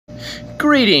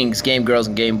Greetings, game girls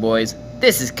and game boys.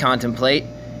 This is Contemplate,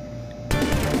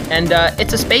 and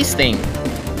it's a space thing,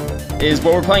 is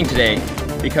what we're playing today,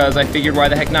 because I figured why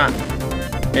the heck not.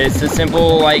 It's a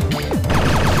simple, like,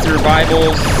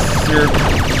 survival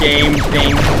game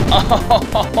thing. Oh,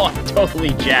 I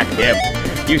totally jacked him.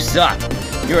 You suck.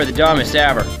 You are the dumbest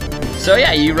ever. So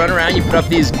yeah, you run around, you put up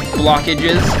these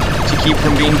blockages to keep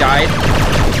from being died,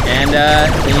 and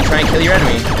then you try and kill your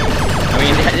enemy. I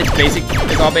mean, it's basic.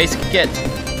 It's all basic gets.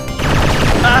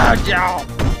 Ah,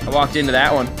 I walked into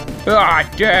that one. Ah,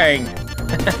 dang.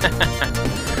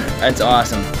 That's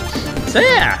awesome. So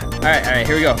yeah. All right,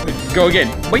 here we go. Go again.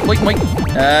 Wait. Create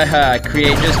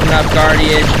just enough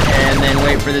guardiage, and then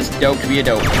wait for this dope to be a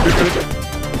dope.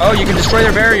 Oh, you can destroy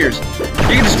their barriers.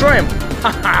 You can destroy them.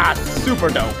 Haha, super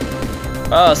dope.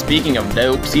 Oh, speaking of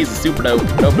dopes, he's a super dope.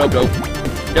 Dope.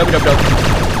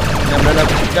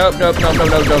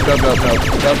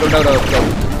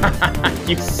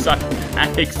 You suck.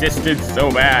 That existed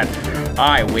so bad.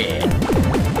 I win.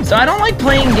 So I don't like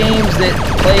playing games that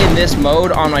play in this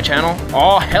mode on my channel.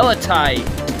 Oh, hella tight.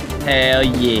 Hell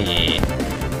yeah.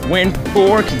 Win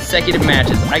 4 consecutive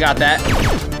matches. I got that.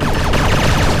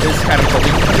 This is kind of cool.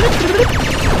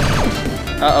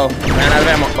 Uh-oh. Ran out of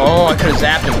ammo. Oh, I could have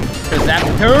zapped him.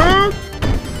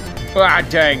 Ah,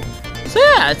 dang. So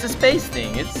yeah, it's a space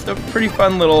thing. It's a pretty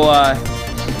fun little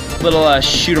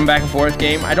shoot 'em back and forth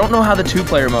game. I don't know how the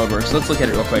 2-player mode works. Let's look at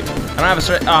it real quick. I don't have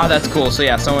a oh, that's cool. So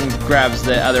yeah, someone grabs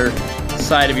the other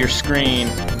side of your screen,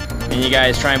 and you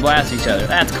guys try and blast each other.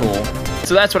 That's cool.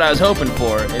 So that's what I was hoping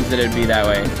for, is that it'd be that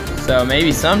way. So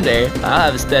maybe someday I'll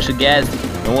have a special guest,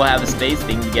 and we'll have a space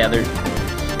thing together.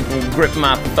 We'll grip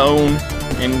my phone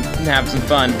and have some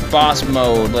fun. Boss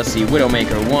mode. Let's see.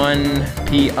 Widowmaker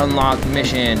 1P unlocked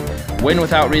mission. Win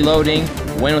without reloading.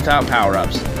 Win without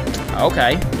power-ups.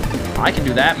 Okay. I can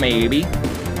do that, maybe.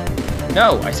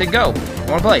 No, I said go. I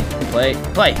want to play.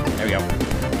 Play. There we go.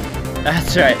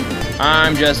 That's right.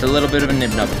 I'm just a little bit of a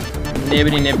nib-nub.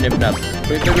 Nibbity-nib-nib-nub.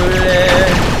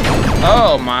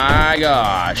 Oh my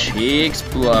gosh. He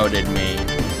exploded me.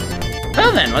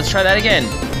 Well then, let's try that again.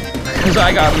 Because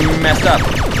I got messed up.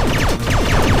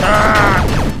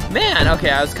 Ah, man,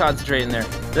 okay, I was concentrating there.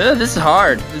 This is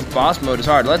hard. This boss mode is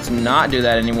hard. Let's not do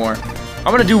that anymore.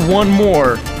 I'm gonna do one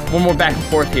more back and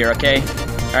forth here, okay?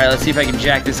 All right, let's see if I can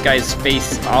jack this guy's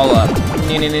face all up.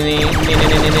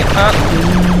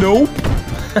 Nope.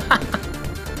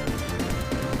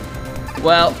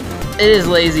 Well, it is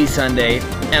Lazy Sunday,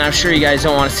 and I'm sure you guys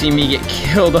don't want to see me get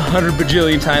killed 100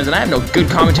 bajillion times, and I have no good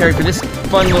commentary for this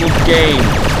fun little game.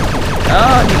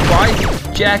 Oh, why is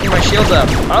he jacking my shields up?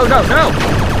 Oh, no.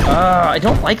 I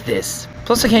don't like this.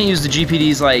 Plus, I can't use the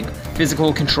GPD's, like,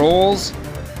 physical controls.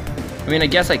 I mean, I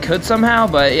guess I could somehow,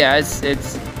 but yeah, it's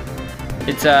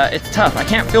tough. I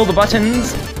can't feel the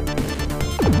buttons.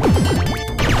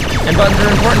 And buttons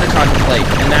are important to contemplate,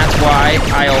 and that's why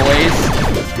I always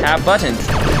have buttons.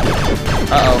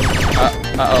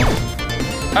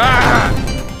 Ah!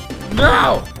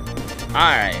 No!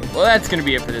 Alright, well that's gonna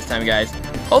be it for this time, guys.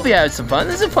 Hope you had some fun.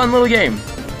 This is a fun little game.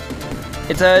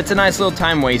 It's a nice little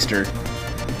time waster.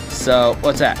 So,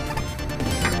 what's that?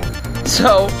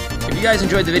 So, if you guys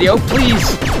enjoyed the video,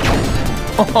 please...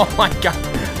 Oh my god.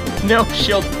 No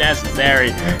shields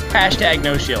necessary. Hashtag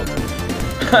no shields.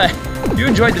 If you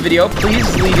enjoyed the video, please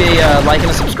leave a like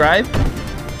and a subscribe.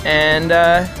 And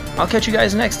I'll catch you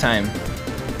guys next time.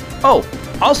 Oh,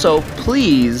 also,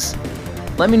 please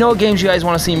let me know what games you guys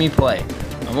want to see me play.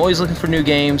 I'm always looking for new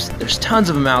games. There's tons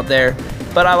of them out there,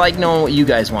 but I like knowing what you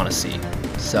guys want to see.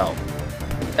 So,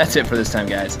 that's it for this time,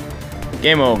 guys.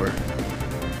 Game over.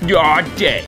 Your day.